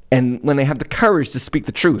 And when they have the courage to speak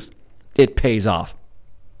the truth, it pays off.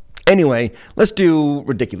 Anyway, let's do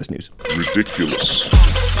ridiculous news. Ridiculous.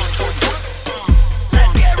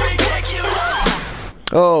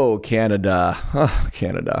 Oh, Canada. Oh,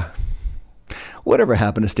 Canada. Whatever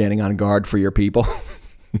happened to standing on guard for your people?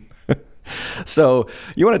 So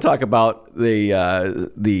you want to talk about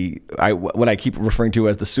what I keep referring to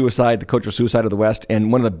as the cultural suicide of the West.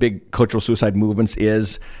 And one of the big cultural suicide movements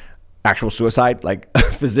is actual suicide. Like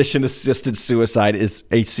physician-assisted suicide is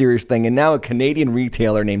a serious thing. And now a Canadian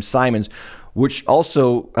retailer named Simons, which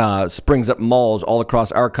also springs up malls all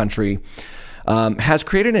across our country, has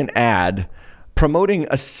created an ad promoting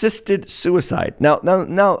assisted suicide. Now,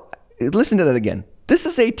 listen to that again. This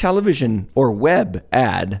is a television or web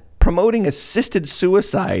ad promoting assisted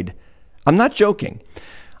suicide. I'm not joking.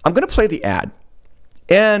 I'm going to play the ad,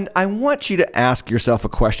 and I want you to ask yourself a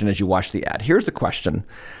question as you watch the ad. Here's the question.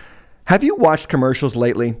 Have you watched commercials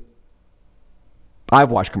lately? I've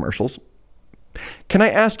watched commercials. Can I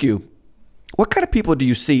ask you, what kind of people do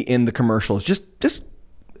you see in the commercials? Just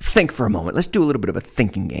think for a moment. Let's do a little bit of a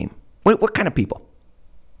thinking game. What kind of people?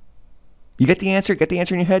 You get the answer? Get the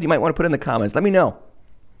answer in your head? You might want to put it in the comments. Let me know.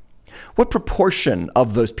 What proportion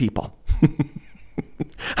of those people?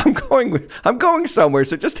 I'm going somewhere,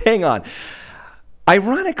 so just hang on.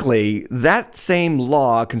 Ironically, that same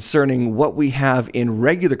law concerning what we have in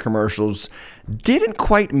regular commercials didn't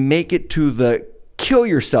quite make it to the kill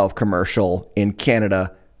yourself commercial in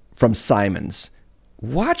Canada from Simons.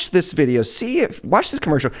 Watch this video. Watch this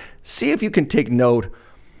commercial. See if you can take note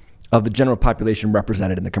of the general population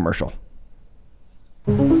represented in the commercial.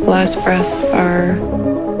 Last breaths are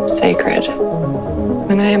sacred.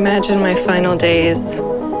 When I imagine my final days,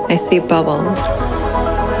 I see bubbles.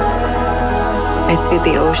 I see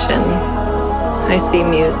the ocean. I see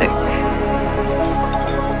music.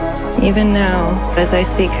 Even now, as I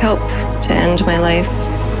seek help to end my life,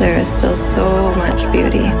 there is still so much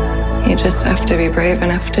beauty. You just have to be brave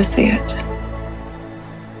enough to see it.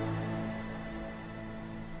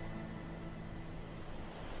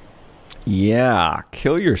 Yeah,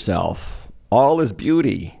 kill yourself. All is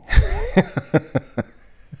beauty.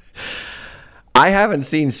 I haven't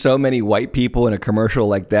seen so many white people in a commercial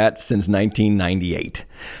like that since 1998.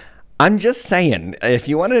 I'm just saying, if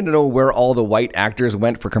you wanted to know where all the white actors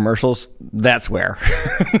went for commercials, that's where.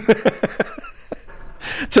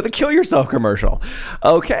 To the kill yourself commercial.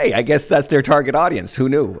 Okay, I guess that's their target audience. Who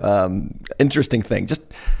knew? Interesting thing. Just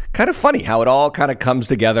kind of funny how it all kind of comes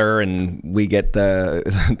together and we get the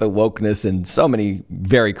wokeness in so many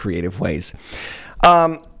very creative ways.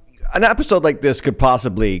 An episode like this could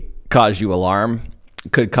possibly cause you alarm,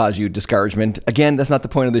 could cause you discouragement. Again, that's not the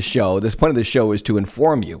point of this show. The point of this show is to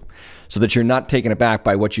inform you so that you're not taken aback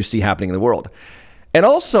by what you see happening in the world. And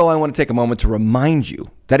also, I want to take a moment to remind you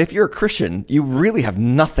that if you're a Christian, you really have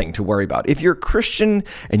nothing to worry about. If you're a Christian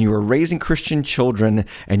and you are raising Christian children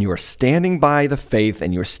and you are standing by the faith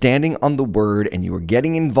and you're standing on the word and you are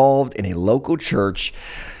getting involved in a local church,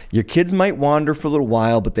 your kids might wander for a little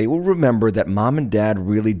while, but they will remember that mom and dad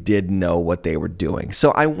really did know what they were doing.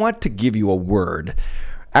 So I want to give you a word.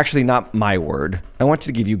 Actually, not my word. I want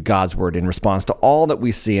to give you God's word in response to all that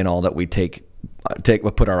we see and all that we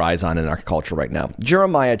put our eyes on in our culture right now.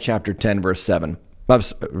 Jeremiah chapter 10,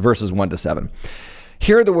 verses 1 to 7.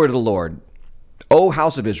 Hear the word of the Lord, O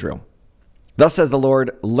house of Israel. Thus says the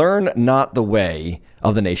Lord, learn not the way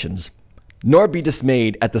of the nations, nor be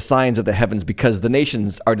dismayed at the signs of the heavens, because the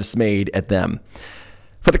nations are dismayed at them.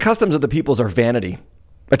 For the customs of the peoples are vanity.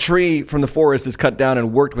 A tree from the forest is cut down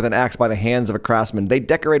and worked with an axe by the hands of a craftsman. They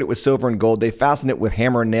decorate it with silver and gold. They fasten it with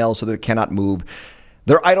hammer and nails so that it cannot move.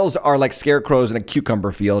 Their idols are like scarecrows in a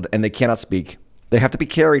cucumber field, and they cannot speak. They have to be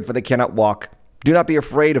carried, for they cannot walk. Do not be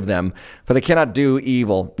afraid of them, for they cannot do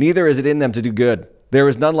evil. Neither is it in them to do good. There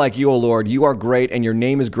is none like you, O Lord. You are great, and your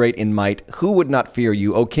name is great in might. Who would not fear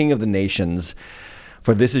you, O King of the nations?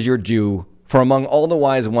 For this is your due, For among all the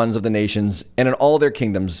wise ones of the nations and in all their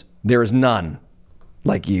kingdoms, there is none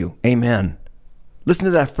like you. Amen. Listen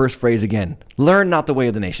to that first phrase again. Learn not the way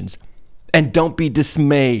of the nations, and don't be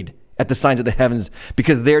dismayed at the signs of the heavens,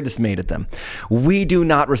 because they're dismayed at them. We do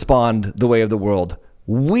not respond the way of the world.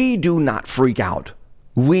 We do not freak out.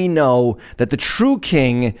 We know that the true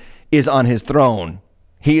king is on his throne.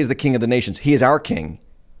 He is the king of the nations. He is our king,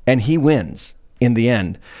 and he wins in the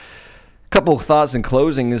end. A couple of thoughts in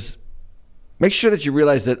closing is, make sure that you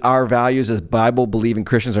realize that our values as Bible-believing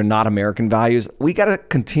Christians are not American values. We got to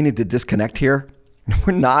continue to disconnect here.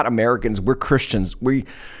 We're not Americans. We're Christians. We're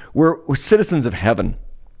citizens of heaven.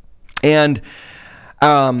 And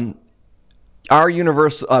our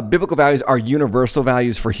universal biblical values are universal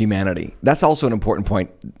values for humanity. That's also an important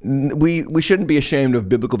point. We shouldn't be ashamed of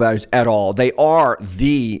biblical values at all. They are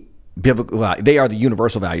the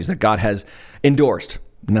universal values that God has endorsed.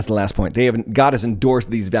 And that's the last point. God has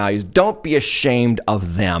endorsed these values. Don't be ashamed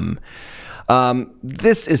of them.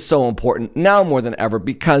 This is so important now more than ever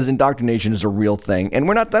because indoctrination is a real thing. And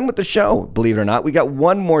we're not done with the show, believe it or not. We got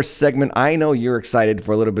one more segment. I know you're excited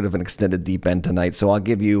for a little bit of an extended deep end tonight. So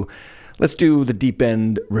let's do the deep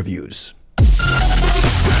end reviews.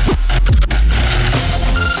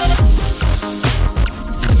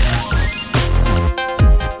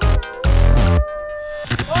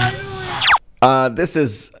 This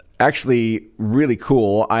is actually really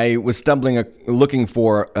cool. I was looking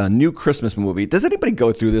for a new Christmas movie. Does anybody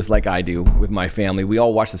go through this like I do with my family? We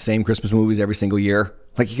all watch the same Christmas movies every single year.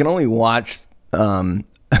 Like you can only watch A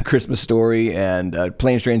Christmas Story and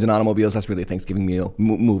Planes, Trains, and Automobiles. That's really a Thanksgiving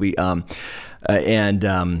movie.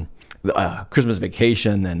 And Christmas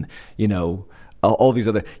Vacation, and all these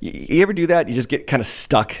other. You ever do that? You just get kind of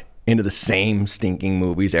stuck into the same stinking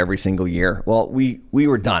movies every single year. Well, we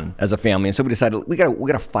were done as a family, and so we decided we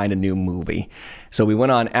gotta find a new movie. So we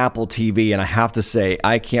went on Apple TV, and I have to say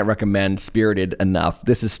I can't recommend Spirited enough.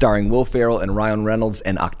 This is starring Will Ferrell and Ryan Reynolds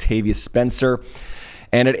and Octavia Spencer,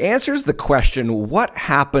 and it answers the question, what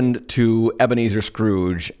happened to Ebenezer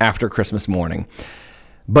Scrooge after Christmas morning?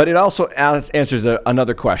 But it also answers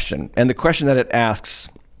another question, and the question that it asks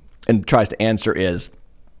and tries to answer is,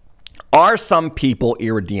 are some people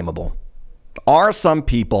irredeemable? Are some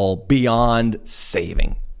people beyond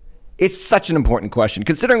saving? It's such an important question,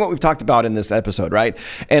 considering what we've talked about in this episode, right?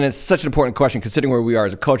 And it's such an important question considering where we are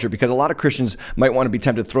as a culture, because a lot of Christians might want to be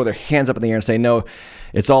tempted to throw their hands up in the air and say, no,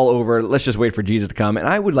 it's all over. Let's just wait for Jesus to come. And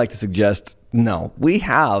I would like to suggest, no, we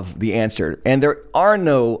have the answer. And there are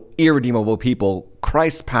no irredeemable people.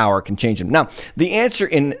 Christ's power can change them. Now, the answer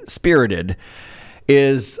in Spirited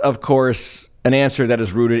is, of course, an answer that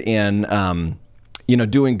is rooted in,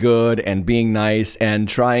 doing good and being nice and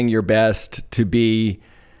trying your best to be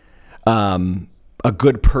a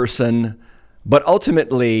good person. But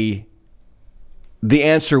ultimately, the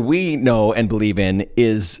answer we know and believe in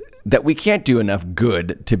is that we can't do enough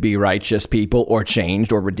good to be righteous people or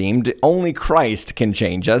changed or redeemed. Only Christ can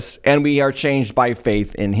change us, and we are changed by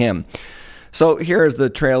faith in him. So here's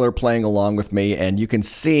the trailer playing along with me, and you can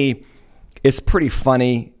see it's pretty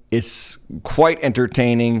funny. It's quite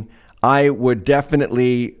entertaining. I would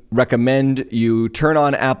definitely recommend you turn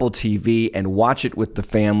on Apple TV and watch it with the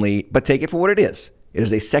family, but take it for what it is. It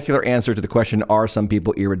is a secular answer to the question, are some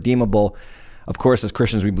people irredeemable? Of course, as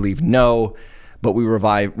Christians, we believe no, but we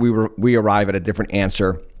arrive at a different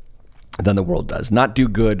answer than the world does. Not do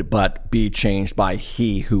good, but be changed by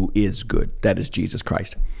he who is good. That is Jesus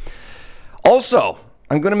Christ. Also,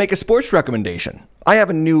 I'm going to make a sports recommendation. I have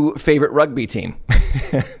a new favorite rugby team.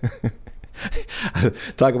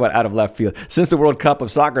 Talk about out of left field. Since the World Cup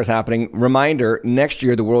of Soccer is happening, reminder, next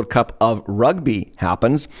year the World Cup of Rugby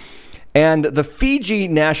happens. And the Fiji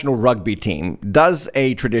national rugby team does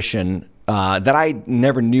a tradition that I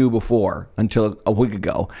never knew before until a week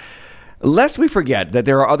ago. Lest we forget that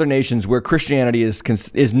there are other nations where Christianity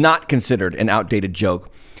is not considered an outdated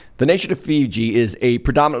joke. The nation of Fiji is a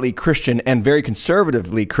predominantly Christian and very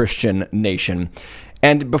conservatively Christian nation.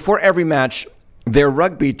 And before every match, their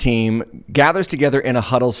rugby team gathers together in a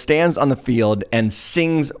huddle, stands on the field, and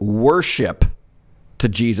sings worship to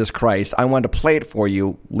Jesus Christ. I wanted to play it for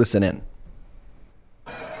you. Listen in.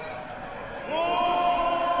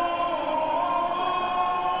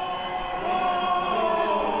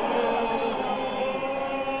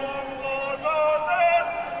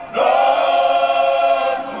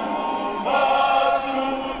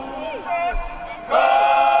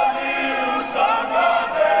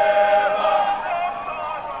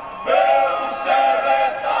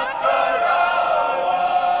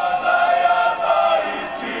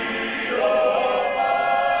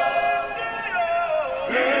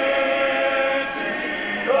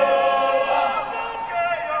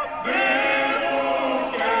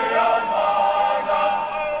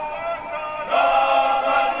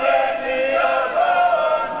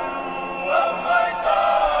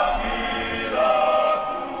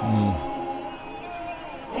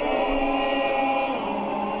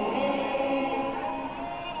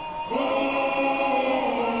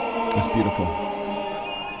 It's beautiful.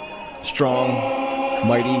 Strong,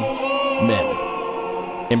 mighty men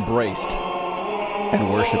embraced and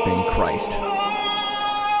worshiping Christ.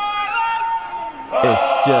 It's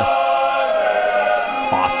just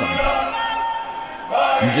awesome.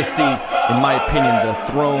 You just see, in my opinion, the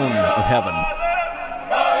throne of heaven.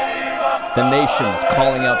 The nations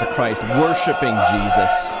calling out to Christ, worshiping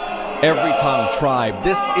Jesus. Every tongue, tribe.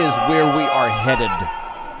 This is where we are headed.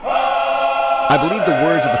 I believe the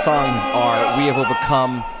words of the song are, "We have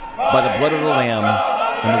overcome by the blood of the Lamb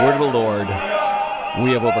and the word of the Lord.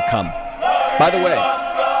 We have overcome." By the way,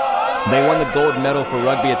 they won the gold medal for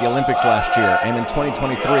rugby at the Olympics last year, and in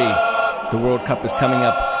 2023, the World Cup is coming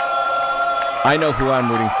up. I know who I'm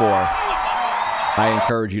rooting for. I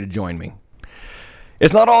encourage you to join me.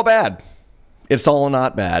 It's not all bad. It's all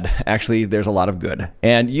not bad. Actually, there's a lot of good.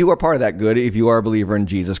 And you are part of that good if you are a believer in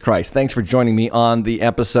Jesus Christ. Thanks for joining me on the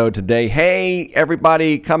episode today. Hey,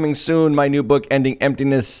 everybody, coming soon, my new book, Ending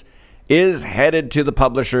Emptiness, is headed to the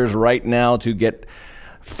publishers right now to get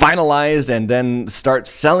finalized and then start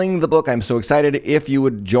selling the book. I'm so excited. If you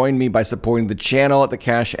would join me by supporting the channel at the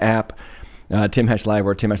Cash App, Tim Hatch Live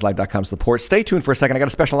or timhatchlive.com support. Stay tuned for a second. I got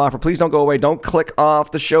a special offer. Please don't go away. Don't click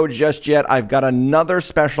off the show just yet. I've got another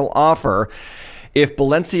special offer. If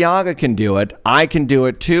Balenciaga can do it, I can do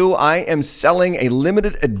it too. I am selling a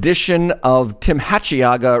limited edition of Tim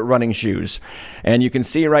Hatchiaga running shoes. And you can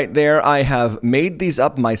see right there, I have made these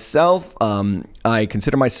up myself. I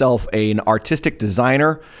consider myself an artistic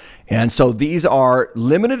designer. And so these are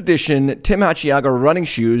limited edition Tim Hatchiaga running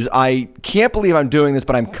shoes. I can't believe I'm doing this,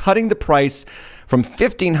 but I'm cutting the price from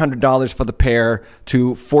 $1,500 for the pair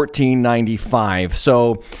to $1,495.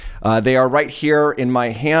 So they are right here in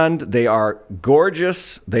my hand. They are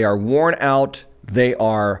gorgeous. They are worn out. They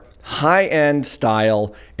are high-end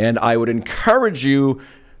style. And I would encourage you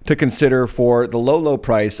to consider for the low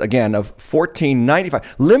price, again, of $1,495.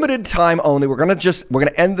 Limited time only. We're gonna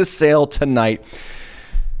end the sale tonight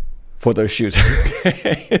for those shoes.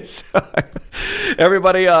 So,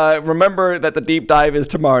 everybody, remember that the deep dive is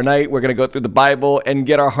tomorrow night. We're going to go through the Bible and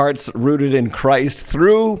get our hearts rooted in Christ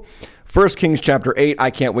through 1 Kings chapter 8. I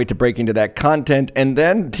can't wait to break into that content. And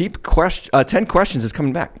then 10 questions is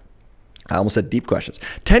coming back. I almost said deep questions.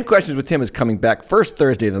 10 questions with Tim is coming back first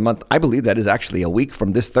Thursday of the month. I believe that is actually a week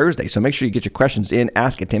from this Thursday. So make sure you get your questions in.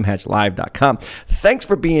 Ask at timhatchlive.com. Thanks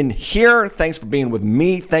for being here. Thanks for being with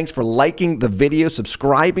me. Thanks for liking the video,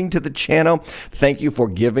 subscribing to the channel. Thank you for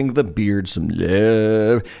giving the beard some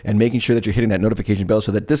love and making sure that you're hitting that notification bell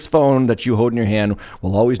so that this phone that you hold in your hand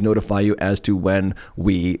will always notify you as to when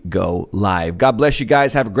we go live. God bless you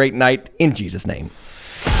guys. Have a great night in Jesus' name.